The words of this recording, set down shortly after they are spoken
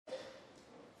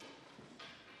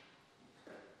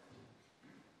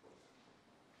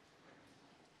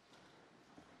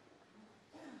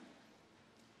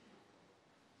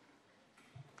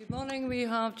Good morning. We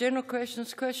have general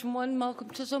questions. Question 1,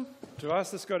 Malcolm Chisholm. To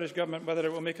ask the Scottish Government whether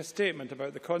it will make a statement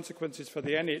about the consequences for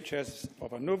the NHS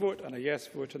of a no vote and a yes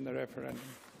vote in the referendum.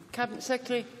 Cabinet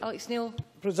Secretary Alex Neil.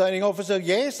 Presiding Officer,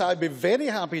 yes, I'd be very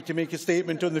happy to make a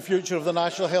statement on the future of the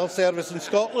National Health Service in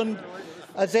Scotland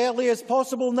as early as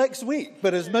possible next week.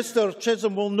 But as Mr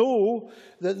Chisholm will know,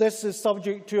 that this is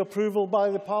subject to approval by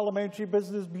the Parliamentary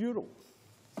Business Bureau.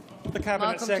 The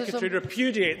Cabinet Secretary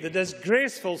repudiate the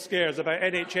disgraceful scares about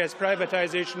NHS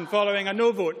privatisation following a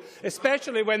no vote,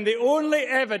 especially when the only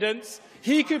evidence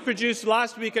he could produce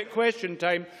last week at question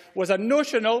time was a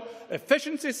notional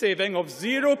efficiency saving of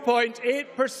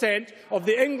 0.8% of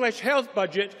the English health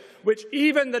budget, which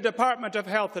even the Department of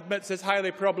Health admits is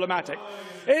highly problematic.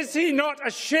 Is he not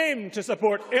ashamed to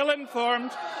support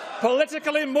ill-informed,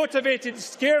 politically motivated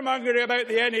scaremongering about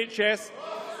the NHS,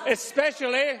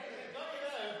 especially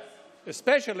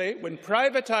when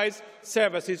privatised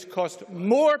services cost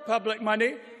more public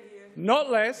money, not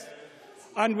less,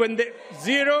 and when the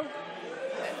zero...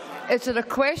 Is there a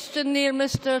question there,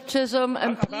 Mr Chisholm?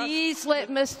 And please let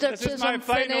Mr Chisholm finish. This is my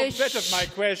final bit of my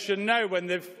question now, when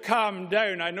they've calmed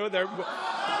down. I know they're...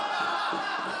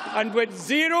 And with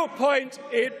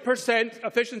 0.8%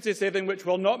 efficiency saving, which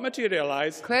will not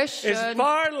materialise, is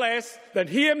far less than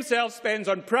he himself spends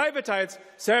on privatised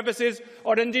services,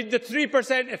 or indeed the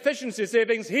 3% efficiency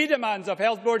savings he demands of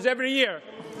health boards every year.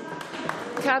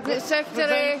 Cabinet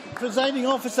Secretary. Presiding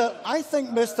Officer, I think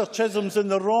Mr Chisholm's in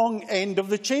the wrong end of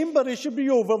the chamber. He should be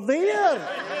over there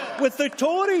with the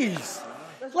Tories.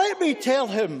 Let me tell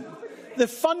him the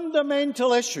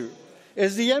fundamental issue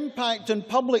is the impact on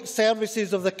public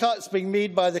services of the cuts being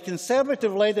made by the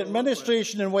Conservative-led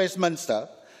administration in Westminster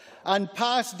and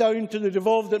passed down to the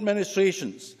devolved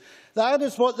administrations. That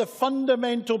is what the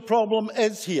fundamental problem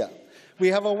is here. We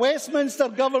have a Westminster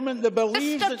government that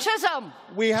believes... Mr Chisholm!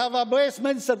 We have a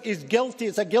Westminster... He's guilty.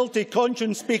 It's a guilty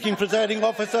conscience speaking, Presiding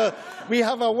Officer. We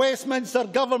have a Westminster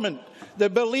government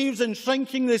that believes in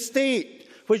shrinking the state,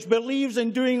 which believes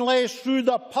in doing less through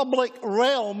the public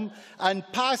realm and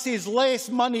passes less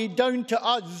money down to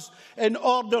us in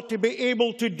order to be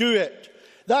able to do it.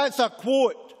 That's a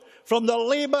quote from the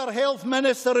Labour Health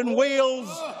Minister in Wales,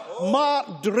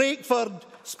 Mark Drakeford,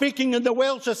 speaking in the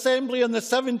Welsh Assembly on the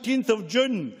 17th of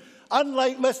June.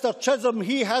 Unlike Mr Chisholm,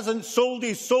 he hasn't sold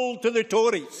his soul to the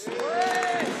Tories.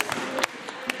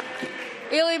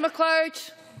 Ailey MacLeod.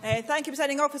 Thank you,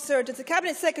 Presiding Officer. Does the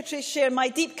Cabinet Secretary share my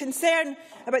deep concern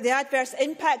about the adverse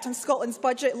impact on Scotland's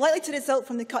budget likely to result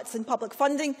from the cuts in public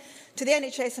funding to the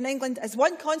NHS in England as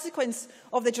one consequence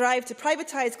of the drive to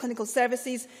privatise clinical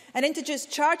services and introduce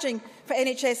charging for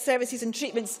NHS services and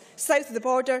treatments south of the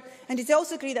border? And does he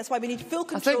also agree that's why we need full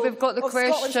control of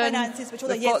Scotland's finances, which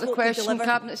will a yes vote could deliver?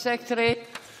 Cabinet Secretary.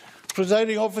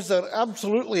 Presiding Officer,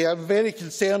 absolutely. I'm very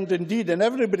concerned indeed, and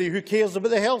everybody who cares about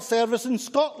the health service in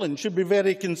Scotland should be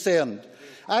very concerned.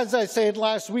 As I said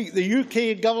last week, the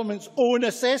UK Government's own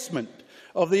assessment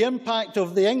of the impact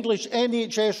of the English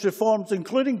NHS reforms,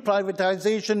 including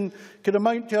privatisation, could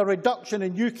amount to a reduction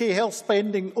in UK health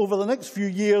spending over the next few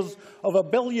years of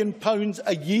 £1 billion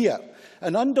a year.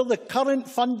 And under the current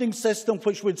funding system,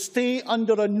 which would stay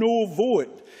under a no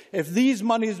vote, if these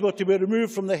monies were to be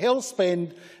removed from the health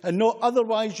spend and not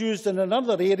otherwise used in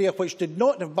another area which did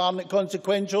not have Barnett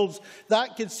consequentials,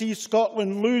 that could see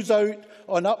Scotland lose out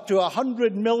on up to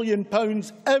 £100 million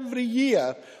every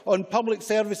year on public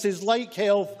services like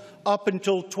health up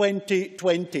until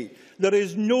 2020. There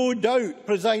is no doubt,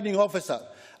 Presiding Officer,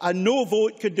 a no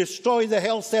vote could destroy the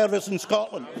health service in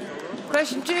Scotland.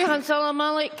 Question 2, Hanzala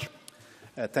Malik.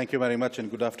 Thank you very much, and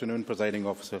good afternoon, Presiding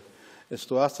Officer. Is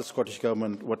to ask the Scottish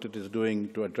Government what it is doing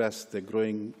to address the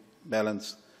growing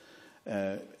balance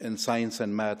in science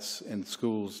and maths in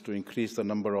schools, to increase the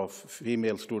number of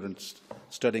female students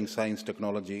studying science,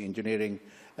 technology, engineering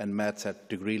and maths at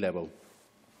degree level.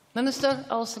 Minister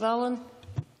Alistair Allen.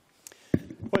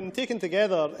 When taken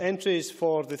together, entries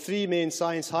for the 3 main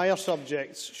science higher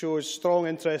subjects shows strong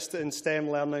interest in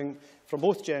STEM learning from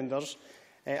both genders.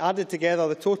 Added together,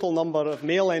 the total number of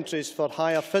male entries for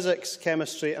higher physics,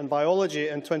 chemistry and biology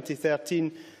in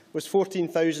 2013 was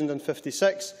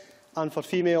 14,056, and for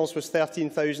females was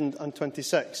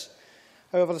 13,026.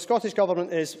 However, the Scottish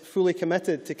Government is fully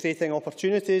committed to creating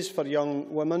opportunities for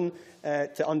young women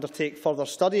to undertake further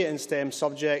study in STEM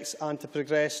subjects and to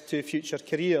progress to future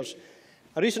careers.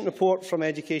 A recent report from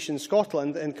Education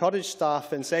Scotland encouraged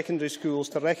staff in secondary schools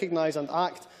to recognise and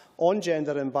act on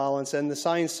gender imbalance in the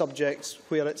science subjects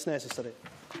where it's necessary.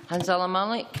 Hanzala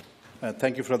Malik.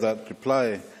 Thank you for that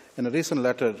reply. In a recent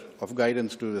letter of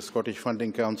guidance to the Scottish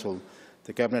Funding Council,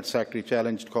 the Cabinet Secretary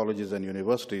challenged colleges and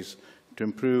universities to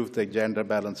improve the gender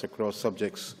balance across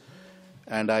subjects,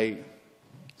 and I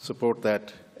support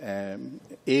that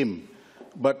aim.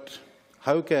 But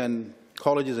how can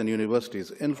colleges and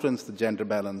universities influence the gender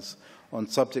balance on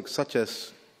subjects such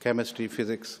as chemistry,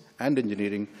 physics and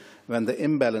engineering when the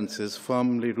imbalance is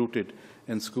firmly rooted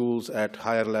in schools at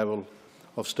higher level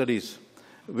of studies,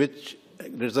 which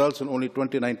results in only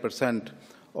 29%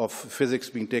 of physics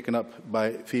being taken up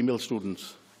by female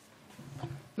students?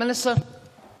 Minister.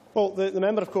 Well, the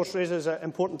member, of course, raises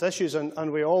important issues,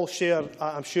 and we all share,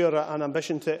 I'm sure, an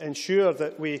ambition to ensure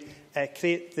that we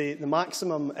create the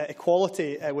maximum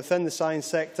equality within the science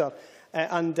sector.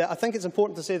 And I think it's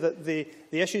important to say that the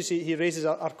issues he raises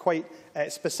are quite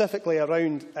specifically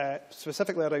around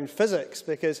physics,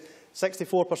 because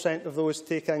 64% of those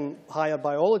taking higher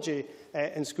biology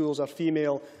in schools are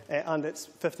female, and it's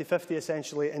 50-50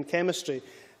 essentially in chemistry.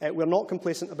 We're not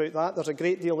complacent about that. There's a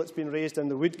great deal that's been raised in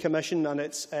the Wood Commission and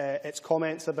its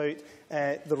comments about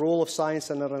the role of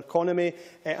science in our economy,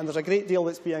 and there's a great deal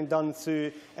that's being done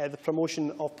through the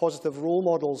promotion of positive role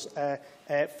models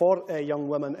for young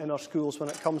women in our schools when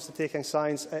it comes to taking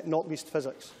science, not least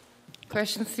physics.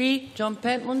 Question 3, John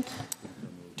Pentland.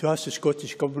 To ask the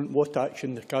Scottish Government what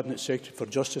action the Cabinet Secretary for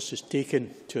Justice has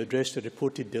taken to address the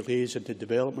reported delays in the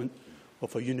development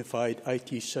of a unified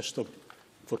IT system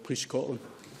for Police Scotland.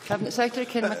 Cabinet Secretary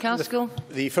Ken McCaskill.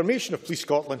 The formation of Police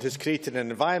Scotland has created an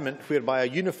environment whereby a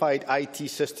unified IT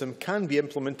system can be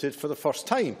implemented for the first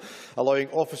time, allowing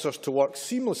officers to work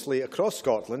seamlessly across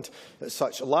Scotland.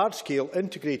 Such large-scale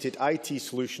integrated IT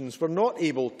solutions were not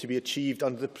able to be achieved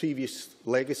under the previous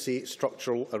legacy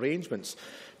structural arrangements.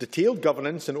 Detailed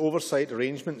governance and oversight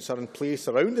arrangements are in place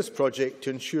around this project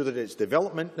to ensure that its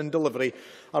development and delivery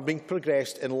are being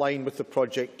progressed in line with the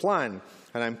project plan.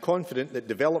 And I am confident that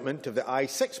development of the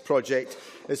I6 project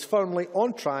is firmly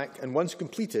on track, and once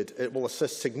completed, it will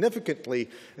assist significantly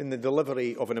in the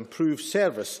delivery of an improved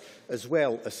service as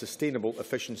well as sustainable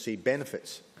efficiency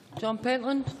benefits. John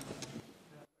Pentland.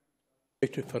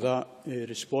 Thank you for that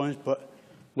response, but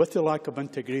with the lack of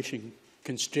integration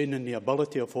constraining the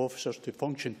ability of officers to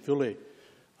function fully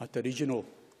at the regional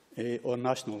or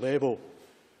national level,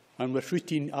 and with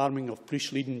routine arming of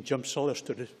police leading Jim Sullers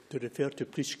to refer to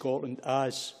Police Scotland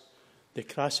as the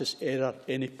crassest error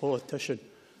any politician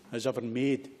has ever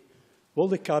made, will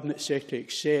the Cabinet Secretary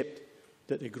accept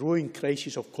that the growing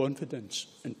crisis of confidence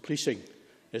in policing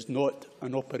is not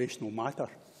an operational matter?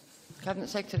 Cabinet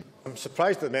Secretary. I'm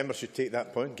surprised that the member should take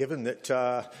that point, given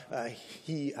that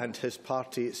he and his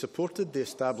party supported the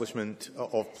establishment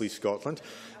of Police Scotland.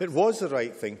 It was the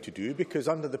right thing to do, because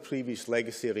under the previous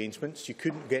legacy arrangements, you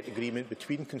couldn't get agreement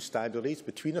between constabularies,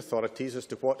 between authorities, as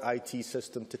to what IT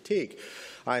system to take.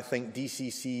 I think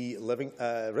DCC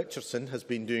Richardson has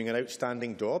been doing an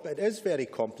outstanding job. It is very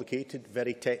complicated,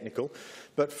 very technical,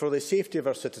 but for the safety of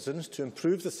our citizens, to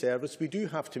improve the service, we do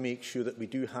have to make sure that we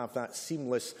do have that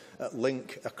seamless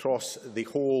link across the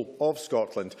whole of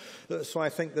Scotland. So I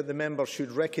think that the member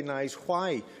should recognise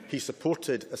why he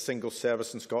supported a single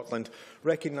service in Scotland,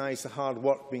 recognise the hard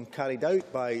work being carried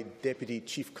out by Deputy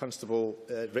Chief Constable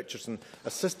Richardson,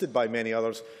 assisted by many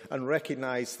others, and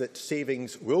recognise that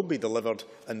savings will be delivered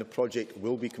and the project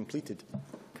will be completed.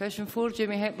 Question 4,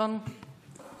 Jamie Hepburn.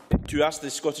 To ask the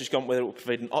Scottish Government whether it will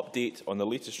provide an update on the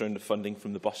latest round of funding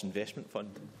from the Bus Investment Fund.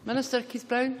 Minister Keith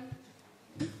Brown.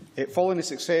 Following the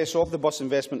success of the Bus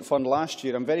Investment Fund last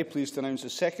year, I am very pleased to announce the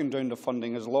second round of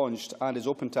funding is launched and is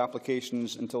open to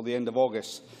applications until the end of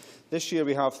August. This year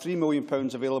we have £3 million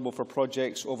available for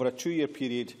projects over a 2-year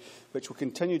period, which will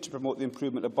continue to promote the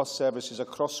improvement of bus services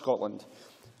across Scotland.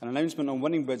 An announcement on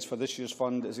winning bids for this year's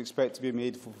fund is expected to be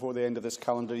made before the end of this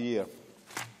calendar year.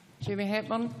 Jamie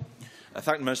Hepburn. I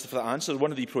thank the Minister for that answer.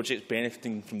 One of the projects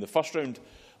benefiting from the first round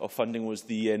of funding was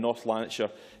the North Lanarkshire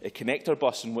connector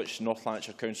bus, in which North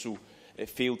Lanarkshire Council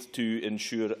failed to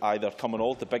ensure either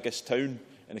Cumbernauld, the biggest town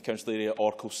in the council area,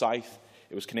 or Kilsyth.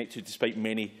 It was connected despite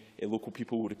many local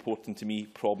people reporting to me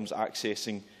problems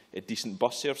accessing decent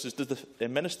bus services. Does the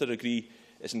Minister agree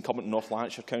it's incumbent on North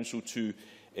Lanarkshire Council to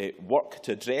work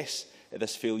to address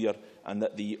this failure, and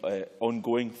that the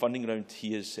ongoing funding round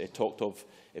he has talked of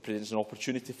presents an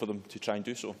opportunity for them to try and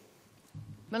do so?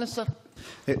 Minister.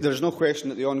 There is no question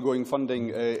that the ongoing funding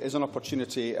is an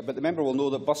opportunity, but the member will know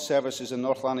that bus services in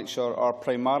North Lanarkshire are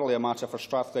primarily a matter for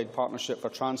Strathclyde Partnership for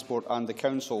Transport and the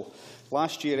Council.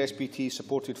 Last year, SPT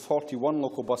supported 41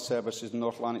 local bus services in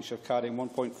North Lanarkshire, carrying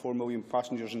 1.4 million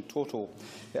passengers in total.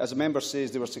 As the member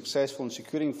says, they were successful in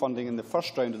securing funding in the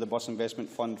first round of the Bus Investment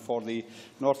Fund for the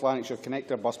North Lanarkshire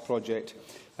Connector Bus project.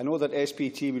 I know that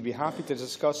SPT would be happy to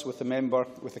discuss with the member,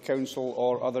 with the Council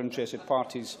or other interested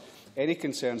parties any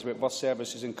concerns about bus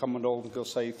services in Cumbernauld and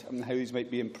Gilsyth and how these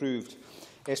might be improved.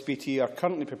 SPT are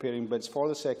currently preparing bids for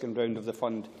the second round of the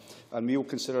fund, and we will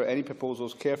consider any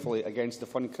proposals carefully against the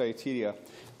fund criteria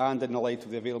and in the light of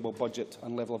the available budget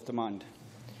and level of demand.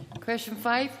 Question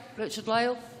 5, Richard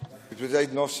Lyle.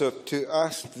 Presiding Officer, to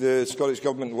ask the Scottish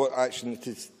Government what action it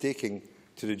is taking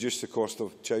to reduce the cost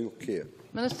of childcare.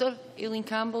 Minister Aileen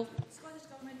Campbell. The Scottish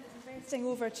Government is investing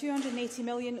over £280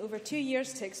 million over 2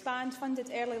 years to expand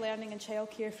funded early learning and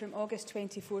childcare from August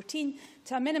 2014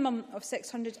 to a minimum of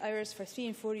 600 hours for 3-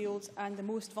 and 4-year-olds and the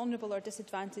most vulnerable or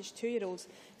disadvantaged 2-year-olds,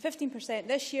 15%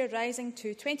 this year, rising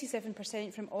to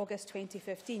 27% from August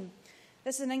 2015.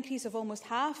 This is an increase of almost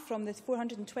half from the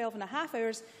 412.5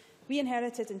 hours we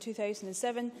inherited in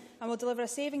 2007 and will deliver a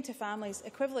saving to families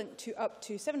equivalent to up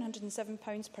to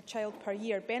 £707 per child per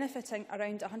year, benefiting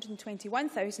around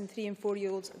 121,000 3- and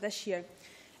 4-year-olds this year.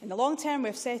 In the long term, we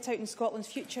have set out in Scotland's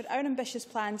Future our ambitious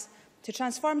plans to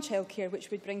transform childcare, which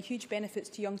would bring huge benefits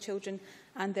to young children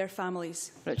and their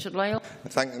families. Richard Lyle. I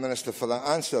thank the Minister for that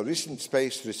answer. Recent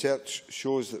SPICE research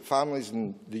shows that families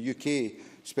in the UK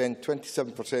spend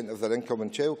 27% of their income on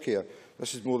childcare.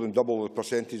 This is more than double the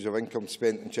percentage of income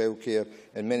spent in childcare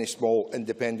in many small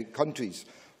independent countries.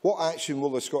 What action will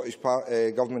the Scottish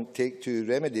Government take to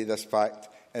remedy this fact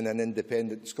in an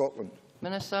independent Scotland?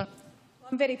 Minister.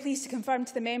 I'm very pleased to confirm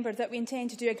to the member that we intend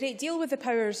to do a great deal with the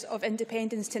powers of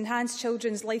independence to enhance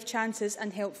children's life chances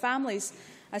and help families.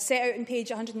 As set out on page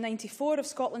 194 of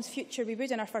Scotland's Future, we would,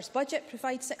 in our first budget,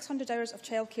 provide 600 hours of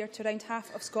childcare to around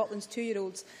half of Scotland's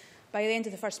 2-year-olds. By the end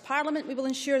of the first Parliament, we will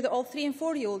ensure that all 3- and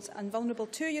 4-year-olds and vulnerable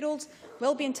 2-year-olds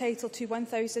will be entitled to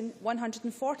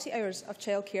 1,140 hours of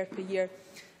childcare per year.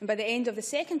 And by the end of the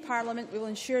second Parliament, we will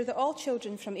ensure that all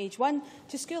children from age 1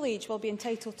 to school age will be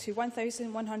entitled to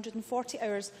 1,140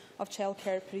 hours of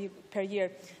childcare per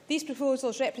year. These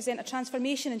proposals represent a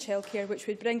transformation in childcare which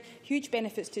would bring huge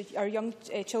benefits to our young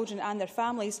children and their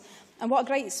families. And what a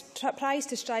great prize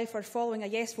to strive for following a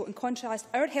yes vote. In contrast,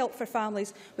 our help for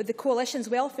families with the Coalition's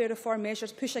welfare reform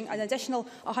measures pushing an additional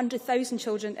 100,000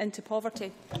 children into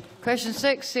poverty. Question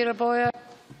 6, Sarah Boyer.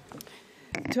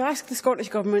 To ask the Scottish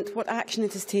Government what action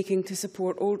it is taking to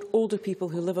support older people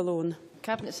who live alone.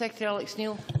 Cabinet Secretary Alex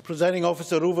Neil. Presiding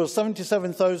Officer, over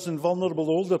 77,000 vulnerable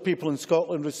older people in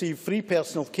Scotland receive free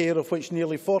personal care, of which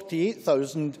nearly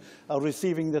 48,000 are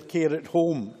receiving their care at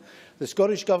home. The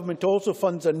Scottish Government also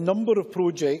funds a number of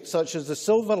projects, such as the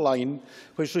Silver Line,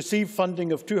 which received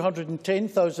funding of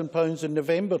 £210,000 in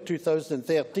November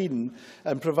 2013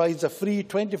 and provides a free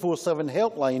 24/7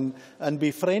 helpline and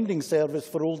befriending service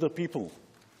for older people.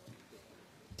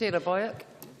 Sarah Boyer.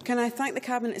 Can I thank the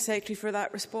Cabinet Secretary for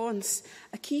that response?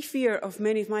 A key fear of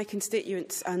many of my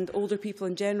constituents and older people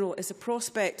in general is the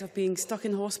prospect of being stuck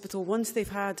in hospital once they've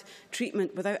had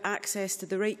treatment without access to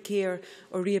the right care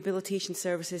or rehabilitation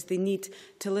services they need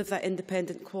to live that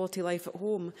independent quality life at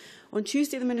home. On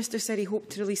Tuesday, the Minister said he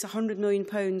hoped to release £100 million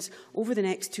over the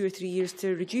next 2 or 3 years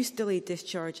to reduce delayed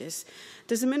discharges.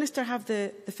 Does the Minister have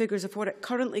the figures of what it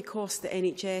currently costs the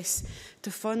NHS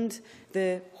to fund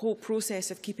the whole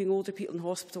process of keeping older people in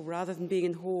hospital rather than being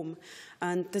in home?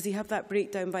 And does he have that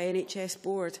breakdown by NHS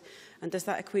board? And does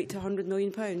that equate to £100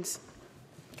 million?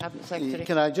 Cabinet Secretary.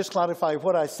 Can I just clarify?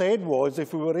 What I said was,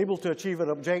 if we were able to achieve our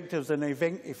objectives in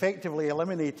effectively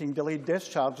eliminating delayed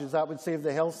discharges, that would save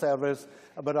the health service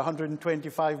about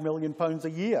 £125 million a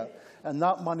year. And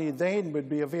that money then would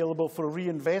be available for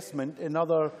reinvestment in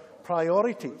other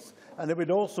priorities. And it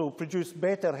would also produce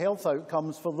better health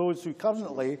outcomes for those who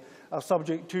currently are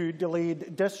subject to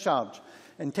delayed discharge.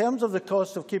 In terms of the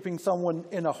cost of keeping someone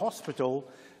in a hospital,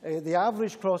 the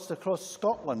average cost across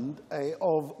Scotland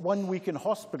of 1 week in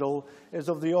hospital is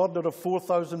of the order of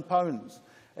 £4,000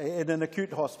 in an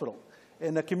acute hospital.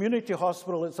 In a community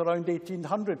hospital, it's around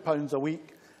 £1,800 a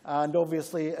week, and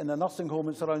obviously in a nursing home,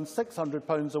 it's around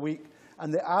 £600 a week,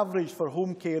 and the average for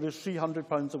home care is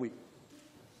 £300 a week.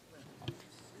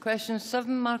 Question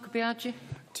 7, Mark Biaggi.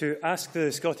 To ask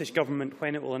the Scottish Government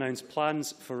when it will announce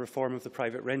plans for reform of the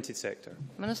private rented sector.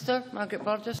 Minister Margaret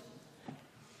Burgess.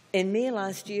 In May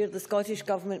last year, the Scottish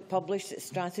Government published its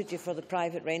strategy for the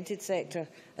private rented sector.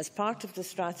 As part of the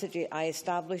strategy, I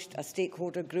established a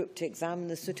stakeholder group to examine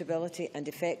the suitability and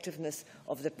effectiveness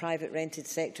of the private rented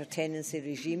sector tenancy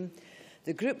regime.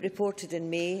 The group reported in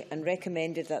May and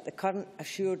recommended that the current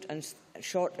assured and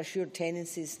short assured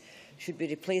tenancies should be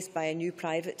replaced by a new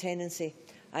private tenancy.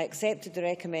 I accepted the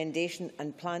recommendation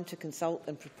and plan to consult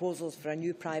on proposals for a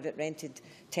new private rented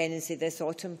tenancy this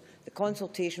autumn. The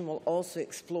consultation will also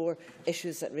explore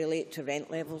issues that relate to rent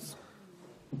levels.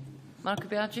 Mark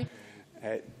Biaggi.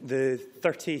 The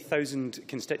 30,000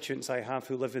 constituents I have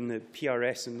who live in the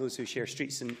PRS and those who share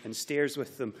streets and stairs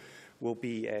with them will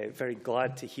be very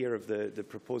glad to hear of the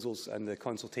proposals and the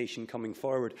consultation coming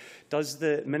forward. Does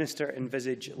the Minister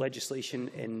envisage legislation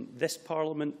in this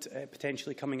Parliament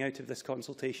potentially coming out of this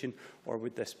consultation, or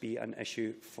would this be an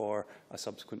issue for a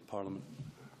subsequent Parliament?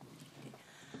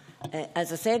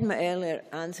 As I said in my earlier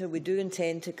answer, we do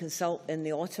intend to consult in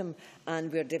the autumn,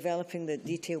 and we are developing the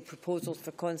detailed proposals for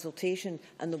consultation,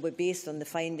 and they'll be based on the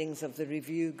findings of the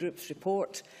review group's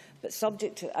report. But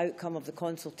subject to the outcome of the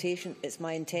consultation, it's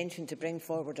my intention to bring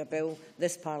forward a bill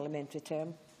this parliamentary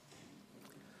term.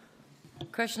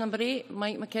 Question number 8,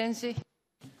 Mike Mackenzie.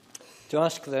 To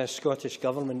ask the Scottish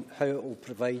Government how it will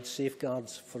provide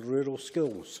safeguards for rural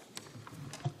schools.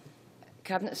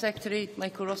 Cabinet Secretary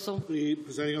Michael Russell. The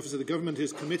Presiding Officer, the Government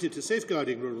is committed to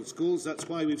safeguarding rural schools. That's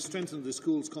why we've strengthened the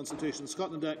Schools Consultation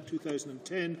Scotland Act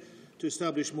 2010 to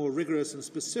establish more rigorous and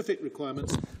specific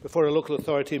requirements before a local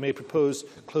authority may propose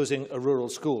closing a rural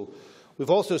school.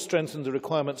 We've also strengthened the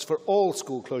requirements for all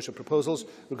school closure proposals,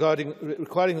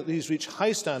 requiring that these reach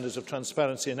high standards of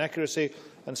transparency and accuracy,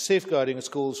 and safeguarding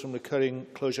schools from recurring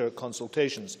closure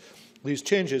consultations. These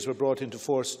changes were brought into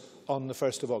force on the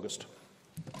 1st of August.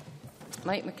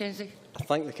 Mike Mackenzie. I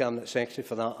thank the Cabinet Secretary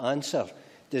for that answer.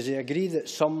 Does he agree that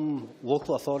some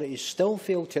local authorities still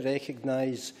fail to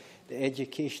recognise the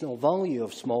educational value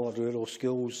of smaller rural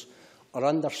schools, or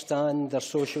understand their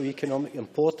socio-economic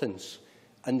importance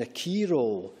and the key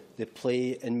role they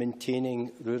play in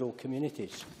maintaining rural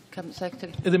communities? Cabinet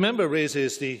Secretary. The member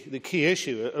raises the key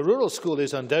issue. A rural school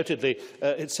is undoubtedly,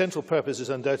 its central purpose is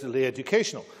undoubtedly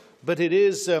educational, but it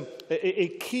is a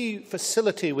key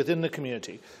facility within the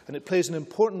community, and it plays an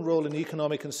important role in the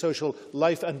economic and social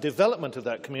life and development of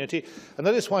that community. And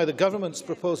that is why the Government's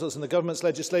proposals and the Government's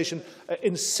legislation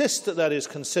insist that that is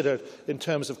considered in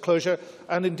terms of closure.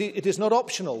 And indeed, it is not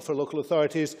optional for local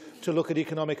authorities to look at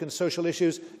economic and social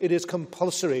issues. It is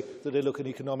compulsory that they look at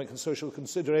economic and social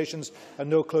considerations, and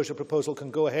no closure proposal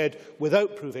can go ahead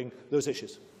without proving those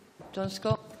issues. John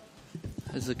Scott.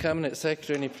 Has the Cabinet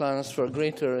Secretary any plans for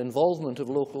greater involvement of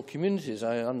local communities?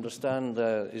 I understand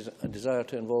a desire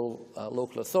to involve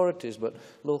local authorities, but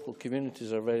local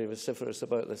communities are very vociferous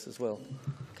about this as well.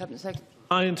 Cabinet Secretary.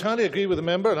 I entirely agree with the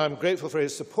member, and I am grateful for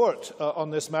his support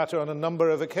on this matter on a number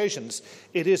of occasions.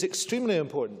 It is extremely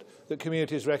important that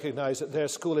communities recognise that their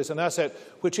school is an asset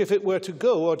which, if it were to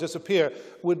go or disappear,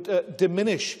 would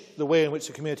diminish the way in which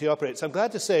the community operates. I'm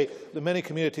glad to say that many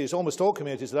communities, almost all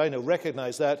communities that I know,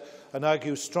 recognise that and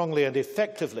argue strongly and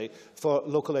effectively for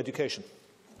local education.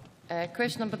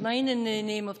 Question number 9, in the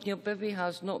name of Neil Bibby,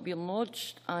 has not been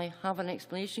lodged. I have an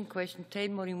explanation. Question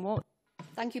 10, Maureen Watt.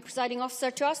 Thank you, Presiding Officer.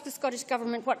 To ask the Scottish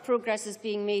Government what progress is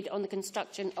being made on the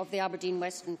construction of the Aberdeen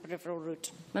Western Peripheral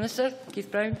Route. Minister Keith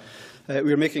Brown.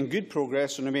 We are making good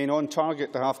progress and remain on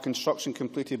target to have construction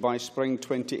completed by spring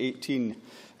 2018.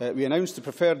 We announced the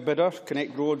preferred bidder,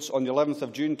 Connect Roads, on the 11th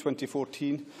of June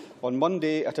 2014. On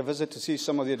Monday, at a visit to see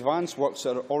some of the advanced works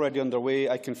that are already underway,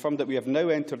 I confirmed that we have now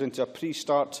entered into a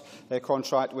pre-start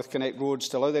contract with Connect Roads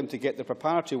to allow them to get the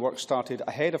preparatory work started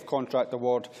ahead of contract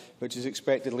award, which is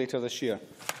expected later this year.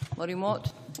 Maureen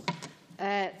Watt.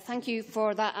 Thank you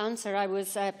for that answer. I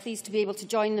was pleased to be able to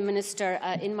join the Minister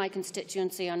in my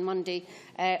constituency on Monday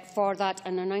for that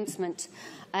announcement.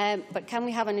 But can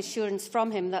we have an assurance from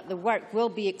him that the work will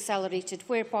be accelerated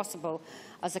where possible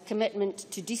as a commitment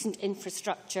to decent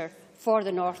infrastructure for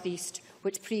the North East,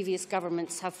 which previous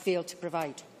governments have failed to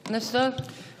provide? Minister.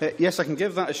 Yes, I can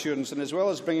give that assurance, and as well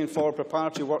as bringing forward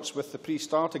preparatory works with the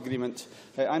pre-start agreement,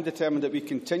 I'm determined that we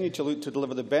continue to look to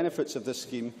deliver the benefits of this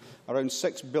scheme, around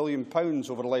 £6 billion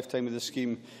over the lifetime of the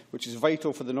scheme, which is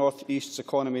vital for the North East's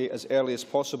economy as early as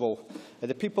possible.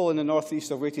 The people in the North East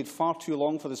have waited far too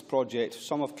long for this project.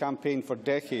 Some have campaigned for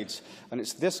decades, and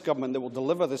it's this government that will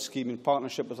deliver this scheme in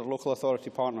partnership with our local authority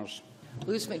partners.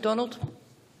 Lewis MacDonald.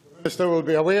 The Minister will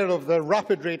be aware of the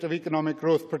rapid rate of economic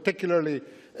growth, particularly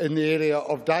in the area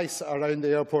of Dice around the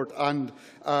airport and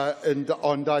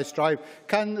on Dice Drive.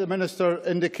 Can the Minister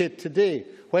indicate today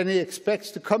when he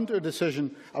expects to come to a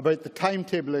decision about the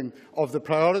timetabling of the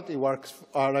priority works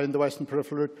around the Western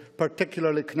Peripheral Route,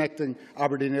 particularly connecting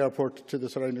Aberdeen Airport to the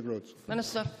surrounding roads?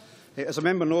 Minister. As a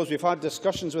member knows, we've had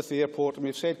discussions with the airport, and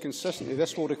we've said consistently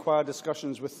this will require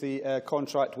discussions with the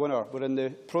contract winner. We're in the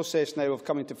process now of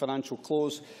coming to financial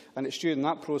close, and it's during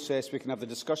that process we can have the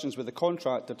discussions with the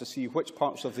contractor to see which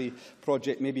parts of the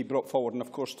project may be brought forward. And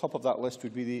of course, top of that list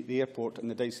would be the airport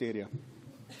and the Dice area.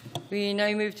 We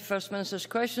now move to First Minister's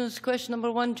questions. Question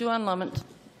number 1, Joanne Lamont.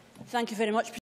 Thank you very much.